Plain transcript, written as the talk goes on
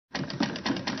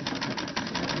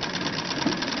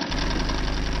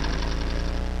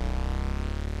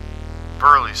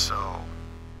Burley Sew.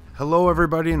 Hello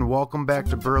everybody and welcome back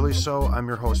to Burley Sew. I'm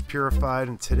your host Purified,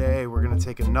 and today we're going to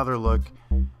take another look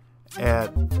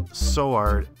at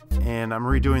SewArt, and I'm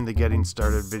redoing the getting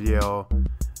started video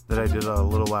that I did a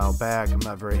little while back. I'm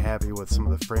not very happy with some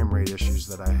of the frame rate issues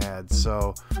that I had,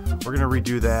 so we're going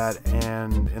to redo that,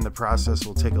 and in the process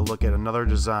we'll take a look at another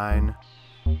design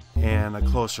and a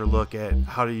closer look at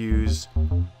how to use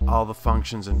all the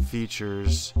functions and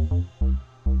features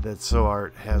that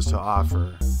SewArt has to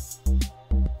offer.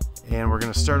 And we're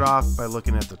going to start off by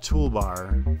looking at the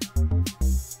toolbar.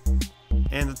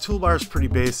 And the toolbar is pretty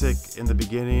basic in the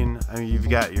beginning. I mean, you've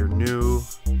got your new,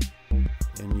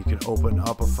 and you can open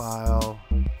up a file.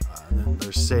 And then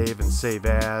there's save and save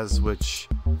as, which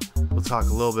we'll talk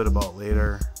a little bit about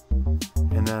later.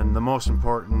 And then the most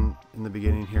important in the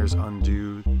beginning here is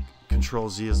undo. Control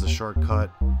Z is the shortcut.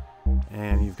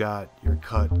 And you've got your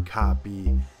cut,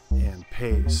 copy, and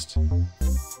paste.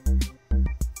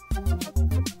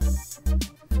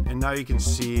 And now you can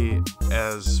see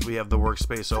as we have the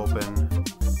workspace open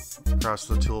across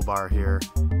the toolbar here,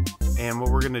 and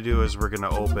what we're going to do is we're going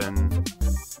to open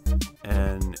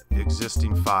an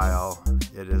existing file.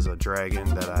 It is a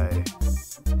dragon that I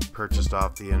purchased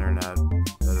off the internet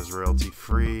that is royalty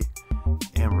free,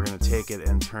 and we're going to take it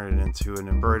and turn it into an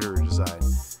embroidery design.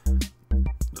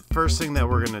 The first thing that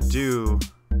we're going to do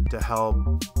to help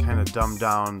kind of dumb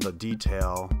down the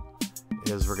detail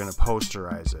is we're going to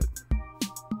posterize it.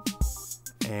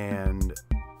 And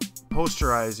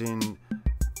posterizing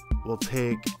will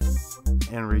take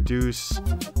and reduce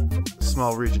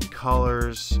small region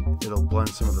colors. It'll blend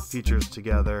some of the features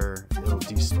together. It'll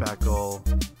despeckle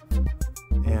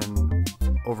and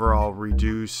overall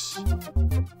reduce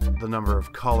the number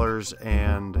of colors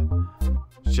and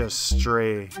just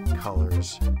stray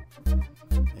colors.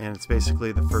 And it's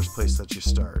basically the first place that you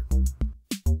start.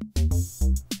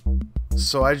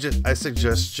 So I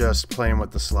suggest just playing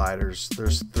with the sliders.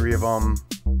 There's 3 of them,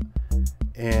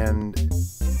 and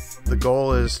the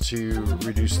goal is to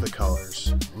reduce the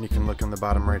colors. And you can look in the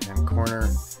bottom right hand corner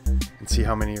and see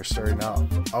how many you're starting out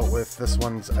with. This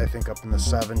one's I think up in the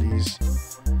 70s.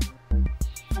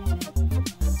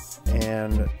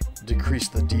 And decrease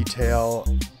the detail.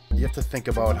 You have to think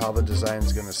about how the design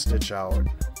is going to stitch out,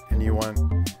 and you want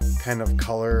kind of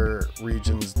color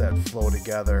regions that flow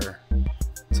together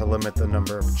to limit the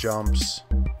number of jumps.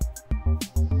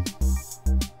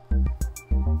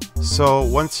 So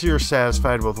once you're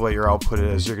satisfied with what your output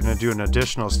is, you're going to do an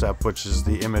additional step, which is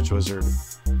the image wizard,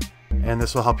 and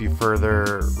this will help you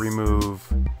further remove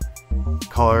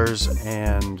colors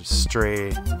and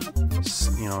stray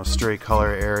color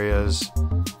areas,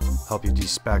 help you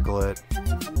despeckle it.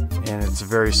 And it's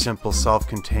very simple,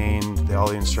 self-contained. All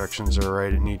the instructions are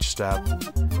right in each step,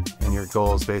 and your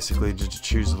goal is basically to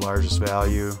choose the largest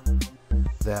value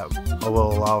that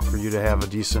will allow for you to have a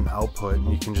decent output, and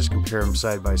you can just compare them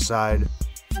side by side.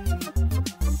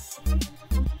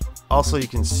 Also, you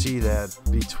can see that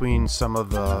between some of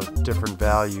the different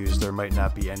values there might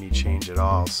not be any change at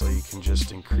all, so you can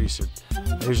just increase it.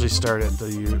 I usually start at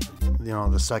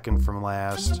the second from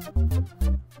last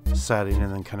setting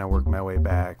and then kind of work my way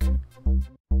back.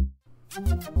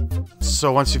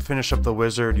 So once you finish up the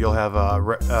wizard, you'll have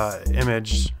a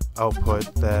image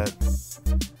output that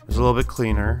is a little bit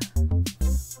cleaner.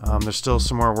 There's still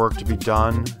some more work to be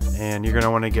done, and you're going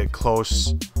to want to get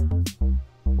close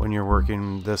when you're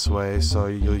working this way, so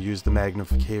you'll use the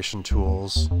magnification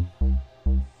tools.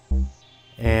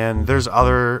 And there's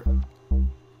other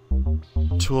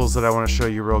tools that I want to show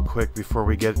you real quick before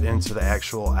we get into the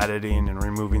actual editing and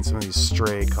removing some of these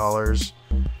stray colors.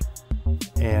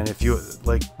 And if you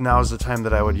like, now's the time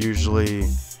that I would usually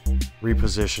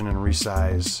reposition and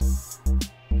resize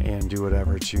and do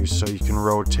whatever too. So you can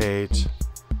rotate,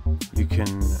 you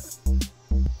can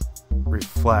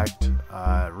reflect,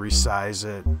 resize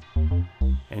it,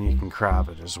 and you can crop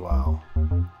it as well.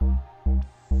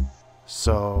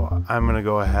 So I'm going to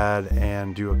go ahead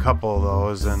and do a couple of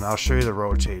those, and I'll show you the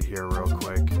rotate here real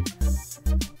quick.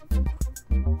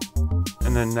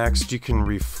 And then next you can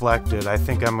reflect it. I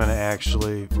think I'm going to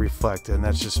actually reflect it, and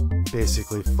that's just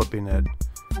basically flipping it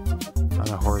on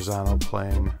a horizontal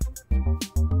plane.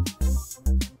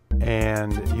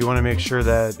 And you want to make sure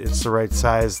that it's the right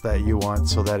size that you want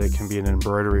so that it can be an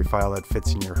embroidery file that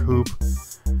fits in your hoop.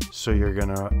 So you're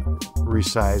going to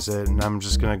resize it, and I'm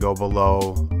just going to go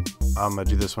below. I'm going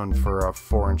to do this one for a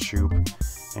 4-inch hoop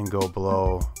and go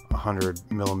below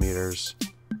 100 millimeters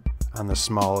on the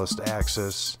smallest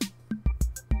axis.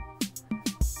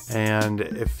 And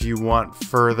if you want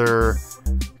further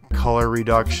color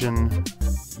reduction,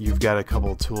 you've got a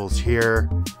couple tools here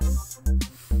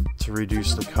to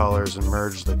reduce the colors and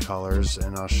merge the colors,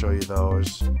 and I'll show you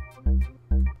those.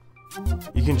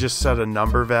 You can just set a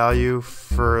number value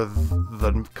for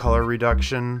the color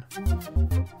reduction,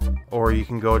 or you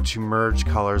can go to merge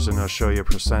colors and it'll show you a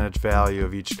percentage value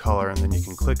of each color, and then you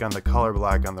can click on the color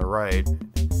block on the right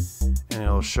and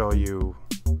it'll show you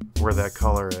where that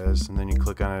color is, and then you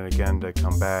click on it again to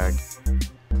come back.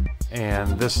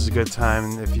 And this is a good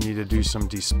time if you need to do some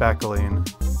despeckling.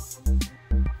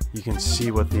 You can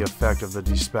see what the effect of the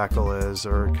despeckle is,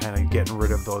 or kind of getting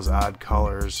rid of those odd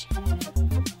colors.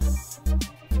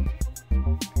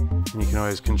 And you can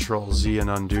always Control Z and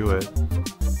undo it.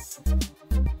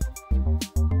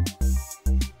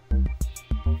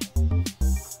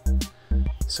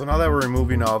 So now that we're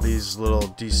removing all these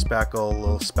little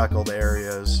little speckled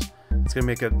areas, it's going to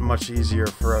make it much easier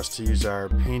for us to use our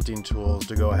painting tools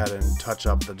to go ahead and touch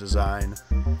up the design.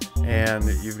 And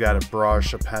you've got a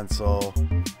brush, a pencil,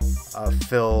 a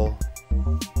fill,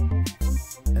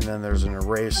 and then there's an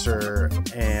eraser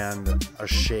and a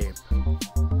shape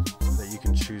that you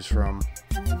can choose from.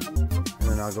 And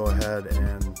then I'll go ahead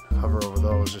and hover over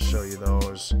those to show you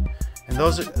those. And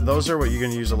those are what you're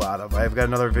going to use a lot of. I've got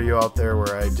another video out there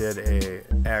where I did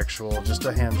just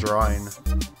a hand drawing.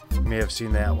 You may have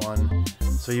seen that one.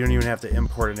 So you don't even have to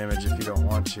import an image if you don't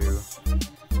want to.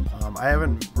 I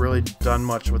haven't really done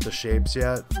much with the shapes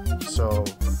yet, so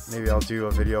maybe I'll do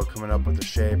a video coming up with the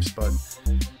shapes, but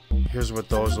here's what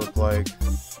those look like.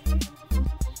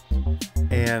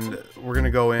 And we're going to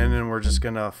go in and we're just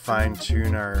going to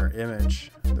fine-tune our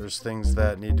image. There's things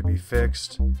that need to be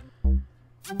fixed,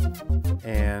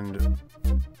 and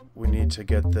we need to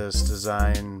get this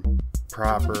design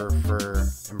proper for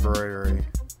embroidery.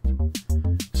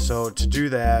 So to do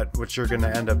that, what you're going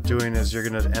to end up doing is you're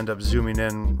going to end up zooming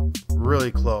in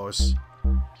really close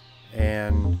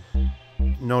and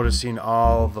noticing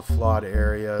all the flawed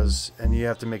areas, and you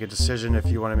have to make a decision if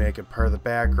you want to make it part of the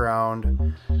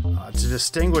background. To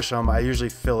distinguish them, I usually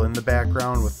fill in the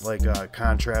background with like a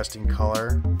contrasting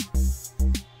color,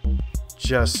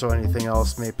 just so anything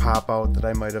else may pop out that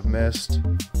I might have missed.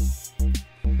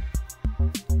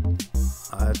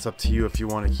 It's up to you if you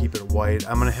want to keep it white.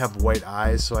 I'm going to have white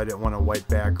eyes, so I didn't want a white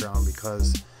background,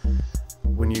 because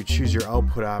when you choose your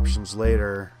output options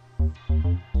later,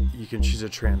 you can choose a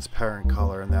transparent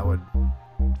color, and that would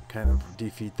kind of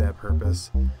defeat that purpose.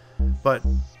 But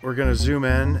we're going to zoom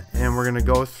in and we're going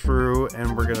to go through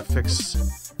and we're going to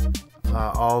fix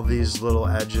all these little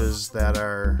edges that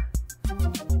are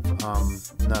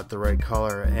not the right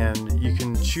color. And you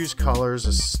can choose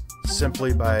colors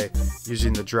simply by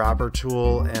using the dropper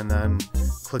tool and then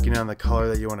clicking on the color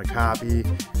that you want to copy.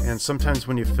 And sometimes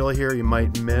when you fill here, you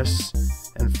might miss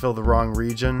and fill the wrong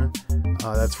region.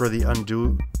 That's where the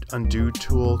undo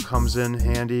tool comes in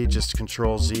handy. Just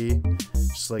Control Z,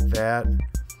 just like that.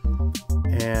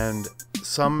 And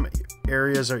some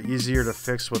areas are easier to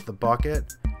fix with the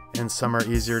bucket, and some are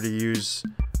easier to use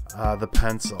the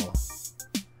pencil.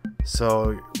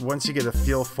 So once you get a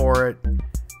feel for it,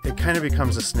 it kind of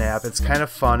becomes a snap. It's kind of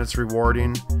fun. It's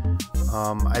rewarding.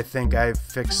 I think I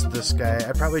fixed this guy.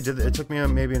 I probably did. It took me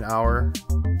maybe an hour,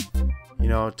 you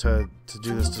know, to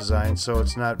do this design. So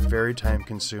it's not very time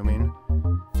consuming.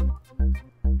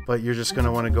 But you're just going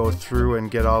to want to go through and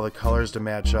get all the colors to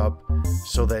match up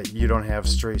so that you don't have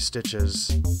stray stitches.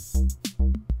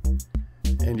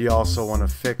 And you also want to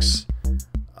fix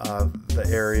the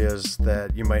areas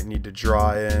that you might need to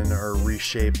draw in or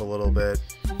reshape a little bit.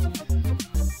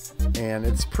 And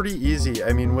it's pretty easy.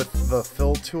 I mean, with the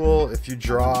fill tool, if you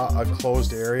draw a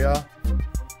closed area,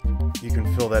 you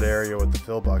can fill that area with the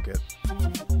fill bucket.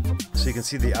 So you can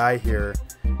see the eye here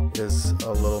is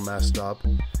a little messed up,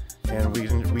 and we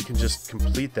can just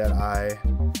complete that eye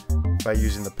by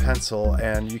using the pencil.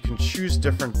 And you can choose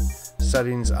different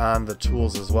settings on the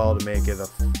tools as well to make it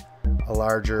a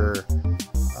larger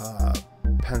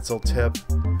pencil tip,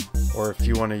 or if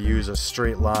you want to use a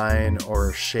straight line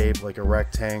or a shape like a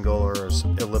rectangle or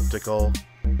elliptical.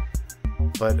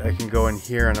 But I can go in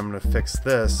here and I'm going to fix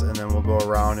this, and then we'll go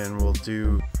around and we'll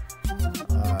do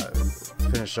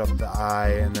finish up the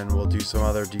eye, and then we'll do some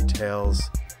other details,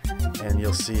 and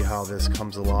you'll see how this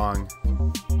comes along.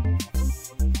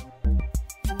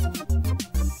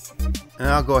 And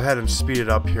I'll go ahead and speed it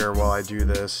up here while I do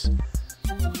this,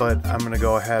 but I'm going to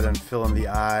go ahead and fill in the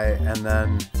eye, and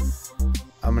then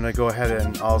I'm going to go ahead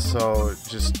and also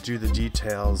just do the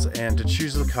details. And to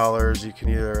choose the colors, you can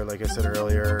either, like I said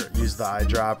earlier, use the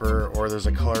eyedropper, or there's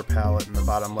a color palette in the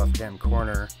bottom left hand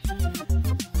corner.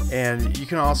 And you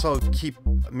can also keep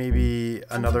maybe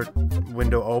another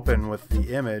window open with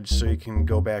the image, so you can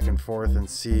go back and forth and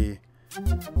see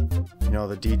you know,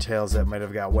 the details that might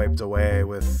have got wiped away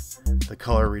with the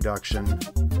color reduction,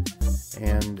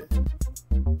 and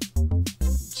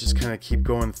just kind of keep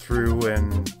going through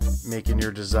and making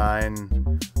your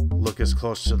design look as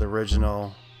close to the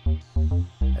original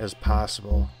as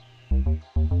possible.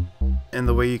 And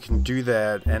the way you can do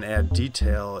that and add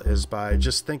detail is by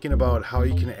just thinking about how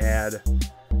you can add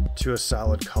to a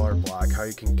solid color block, how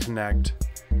you can connect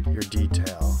your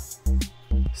detail.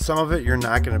 Some of it you're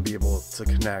not going to be able to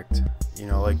connect, you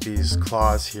know, like these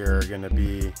claws here are going to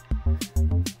be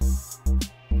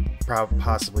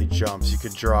possibly jumps. You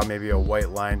could draw maybe a white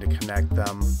line to connect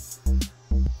them.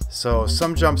 So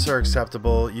some jumps are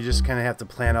acceptable. You just kind of have to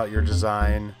plan out your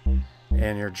design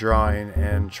and your drawing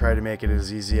and try to make it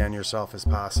as easy on yourself as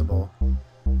possible.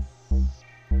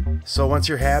 So once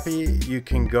you're happy, you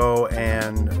can go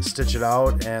and stitch it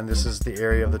out, and this is the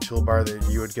area of the toolbar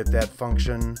that you would get that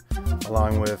function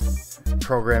along with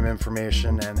program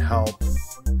information and help.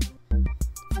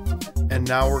 And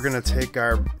now we're going to take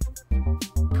our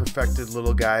perfected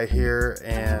little guy here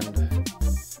and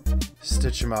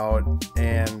stitch him out,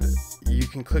 and you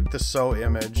can click the sew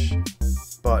image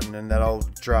button and that'll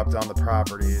drop down the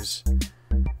properties,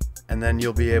 and then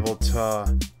you'll be able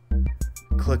to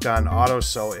click on auto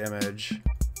sew image,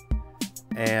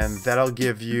 and that'll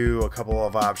give you a couple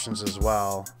of options as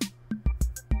well.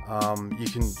 You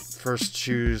can first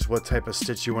choose what type of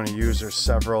stitch you want to use. There's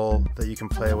several that you can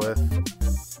play with,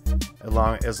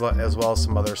 as well as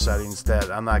some other settings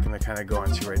that I'm not going to kind of go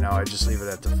into right now. I just leave it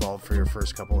at default for your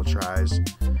first couple of tries.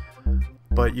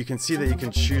 But you can see that you can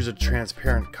choose a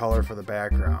transparent color for the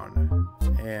background,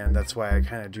 and that's why I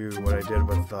kind of do what I did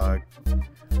with the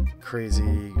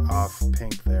crazy off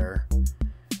pink there.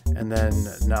 And then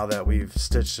now that we've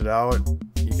stitched it out,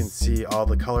 you can see all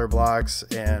the color blocks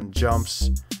and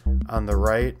jumps on the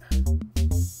right.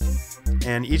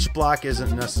 And each block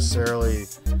isn't necessarily,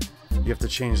 you have to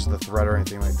change the thread or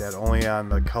anything like that. Only on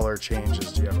the color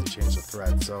changes do you have to change the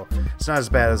thread. So it's not as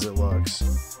bad as it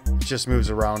looks. It just moves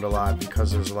around a lot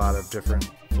because there's a lot of different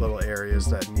little areas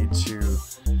that need to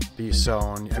be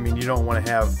sewn. I mean, you don't want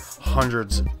to have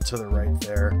hundreds to the right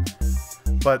there.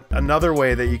 But another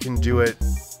way that you can do it,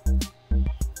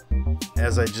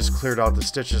 as I just cleared out the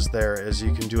stitches there, is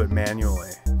you can do it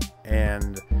manually.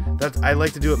 And I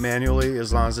like to do it manually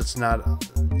as long as it's not,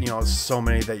 you know, so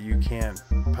many that you can't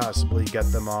possibly get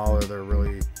them all, or they're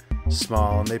really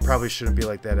small, and they probably shouldn't be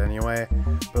like that anyway.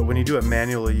 But when you do it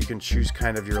manually, you can choose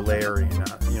kind of your layering.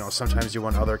 You know, sometimes you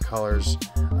want other colors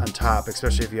on top,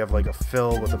 especially if you have like a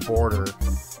fill with a border.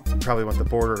 You probably want the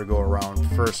border to go around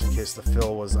first in case the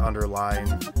fill was underlying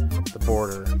the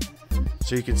border.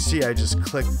 So you can see I just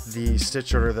clicked the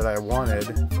stitch order that I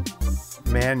wanted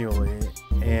manually,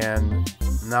 and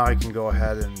now I can go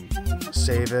ahead and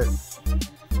save it.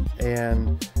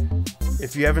 And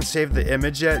if you haven't saved the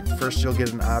image yet, first you'll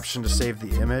get an option to save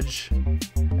the image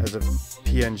as a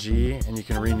PNG, and you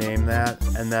can rename that.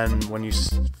 And then when you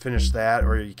finish that,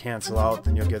 or you cancel out,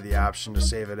 then you'll get the option to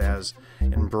save it as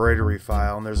embroidery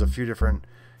file. And there's a few different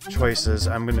choices.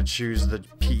 I'm going to choose the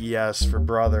PES for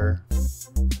brother,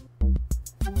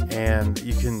 and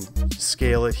you can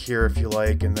scale it here if you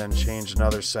like and then change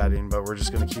another setting, but we're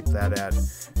just going to keep that at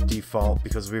default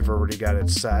because we've already got it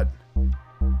set.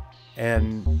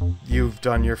 And you've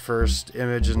done your first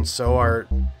image in SewArt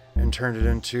and turned it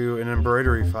into an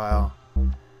embroidery file.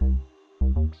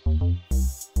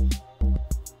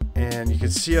 And you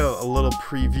can see a little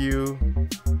preview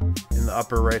in the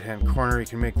upper right hand corner. You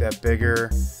can make that bigger,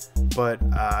 but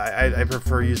I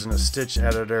prefer using a stitch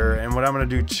editor. And what I'm going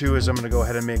to do too is I'm going to go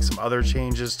ahead and make some other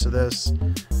changes to this.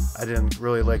 I didn't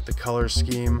really like the color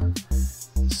scheme,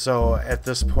 so at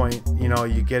this point, you know,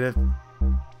 you get it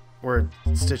where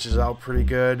it stitches out pretty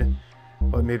good,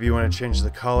 but maybe you want to change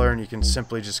the color, and you can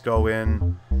simply just go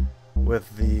in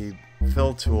with the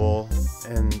fill tool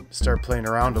and start playing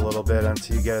around a little bit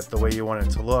until you get it the way you want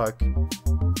it to look,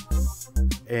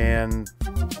 and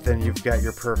then you've got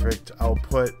your perfect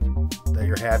output that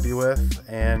you're happy with,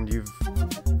 and you've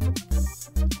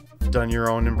done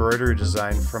your own embroidery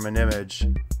design from an image.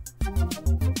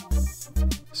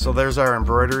 So there's our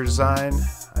embroidery design.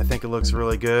 I think it looks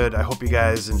really good. I hope you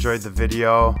guys enjoyed the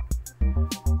video.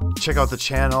 Check out the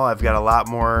channel. I've got a lot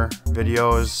more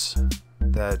videos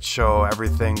that show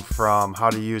everything from how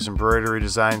to use embroidery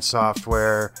design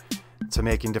software to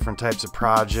making different types of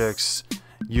projects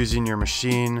using your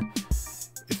machine.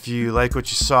 If you like what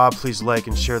you saw, please like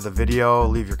and share the video.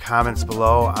 Leave your comments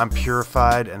below. I'm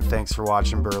Purified, and thanks for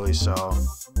watching Burley Sew.